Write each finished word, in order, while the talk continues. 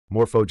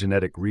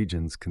Morphogenetic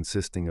regions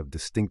consisting of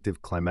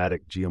distinctive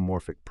climatic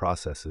geomorphic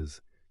processes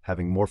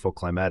having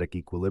morphoclimatic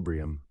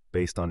equilibrium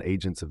based on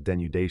agents of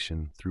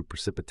denudation through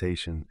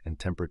precipitation and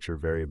temperature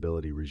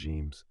variability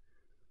regimes.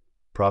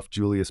 Prof.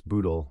 Julius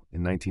Budel,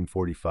 in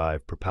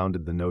 1945,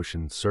 propounded the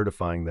notion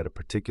certifying that a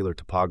particular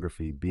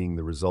topography being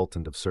the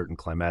resultant of certain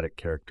climatic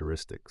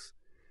characteristics.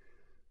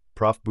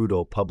 Prof.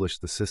 Budel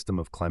published the system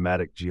of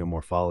climatic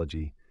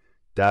geomorphology,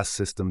 Das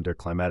System der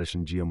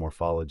klimatischen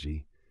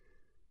Geomorphologie,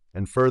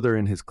 and further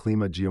in his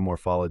Klima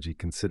geomorphology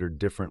considered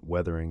different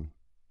weathering,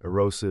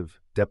 erosive,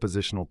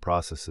 depositional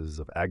processes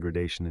of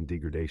aggradation and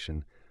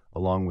degradation,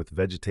 along with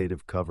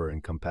vegetative cover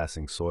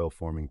encompassing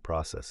soil-forming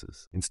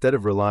processes. Instead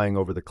of relying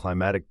over the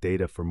climatic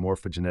data for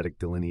morphogenetic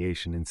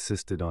delineation,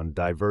 insisted on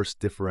diverse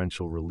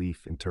differential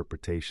relief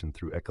interpretation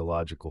through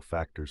ecological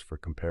factors for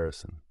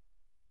comparison.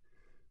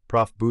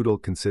 Prof. Budel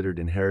considered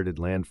inherited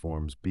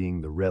landforms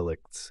being the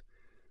relicts,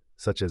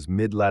 such as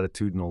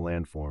mid-latitudinal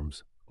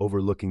landforms,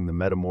 overlooking the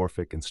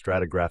metamorphic and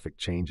stratigraphic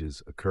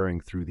changes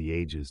occurring through the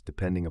ages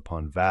depending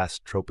upon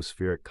vast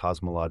tropospheric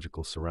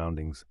cosmological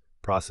surroundings,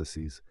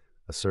 processes,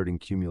 asserting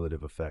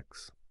cumulative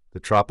effects.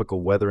 The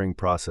tropical weathering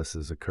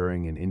processes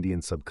occurring in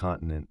Indian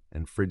subcontinent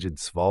and frigid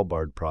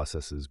Svalbard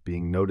processes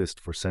being noticed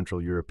for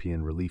Central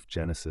European relief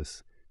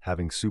genesis,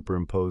 having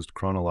superimposed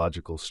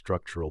chronological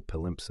structural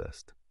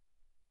palimpsest.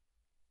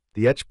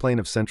 The etch plain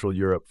of Central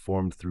Europe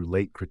formed through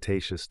late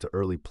Cretaceous to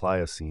early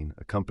Pliocene,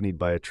 accompanied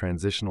by a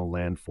transitional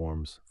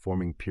landforms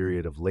forming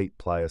period of late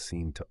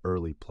Pliocene to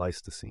early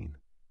Pleistocene.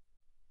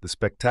 The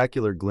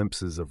spectacular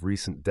glimpses of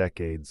recent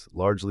decades,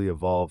 largely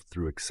evolved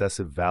through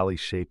excessive valley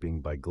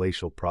shaping by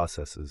glacial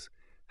processes,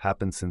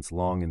 happened since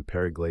long in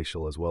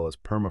periglacial as well as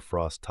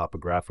permafrost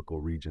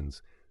topographical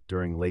regions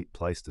during late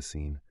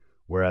Pleistocene,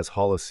 whereas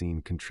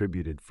Holocene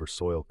contributed for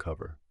soil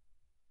cover.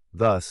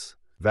 Thus,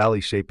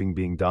 valley shaping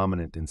being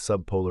dominant in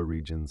subpolar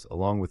regions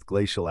along with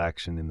glacial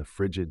action in the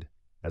frigid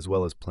as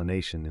well as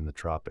planation in the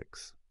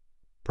tropics.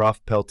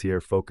 Prof.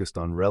 Peltier focused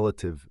on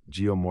relative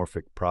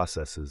geomorphic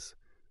processes,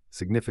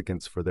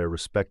 significance for their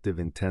respective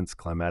intense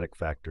climatic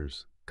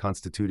factors,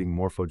 constituting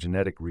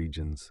morphogenetic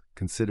regions,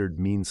 considered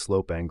mean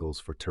slope angles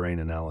for terrain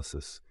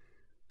analysis,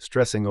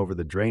 stressing over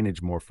the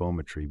drainage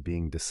morphometry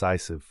being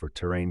decisive for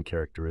terrain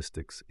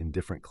characteristics in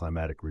different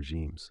climatic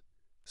regimes.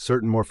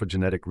 Certain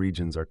morphogenetic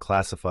regions are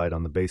classified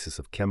on the basis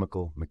of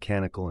chemical,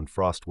 mechanical, and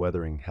frost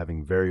weathering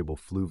having variable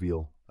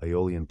fluvial,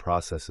 aeolian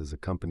processes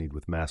accompanied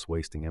with mass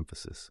wasting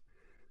emphasis,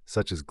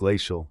 such as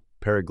glacial,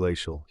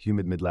 periglacial,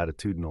 humid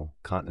mid-latitudinal,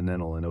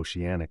 continental and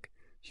oceanic,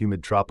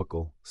 humid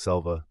tropical,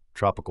 selva,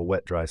 tropical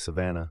wet-dry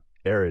savanna,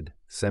 arid,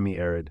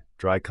 semi-arid,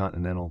 dry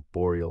continental,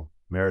 boreal,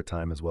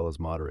 maritime as well as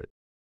moderate.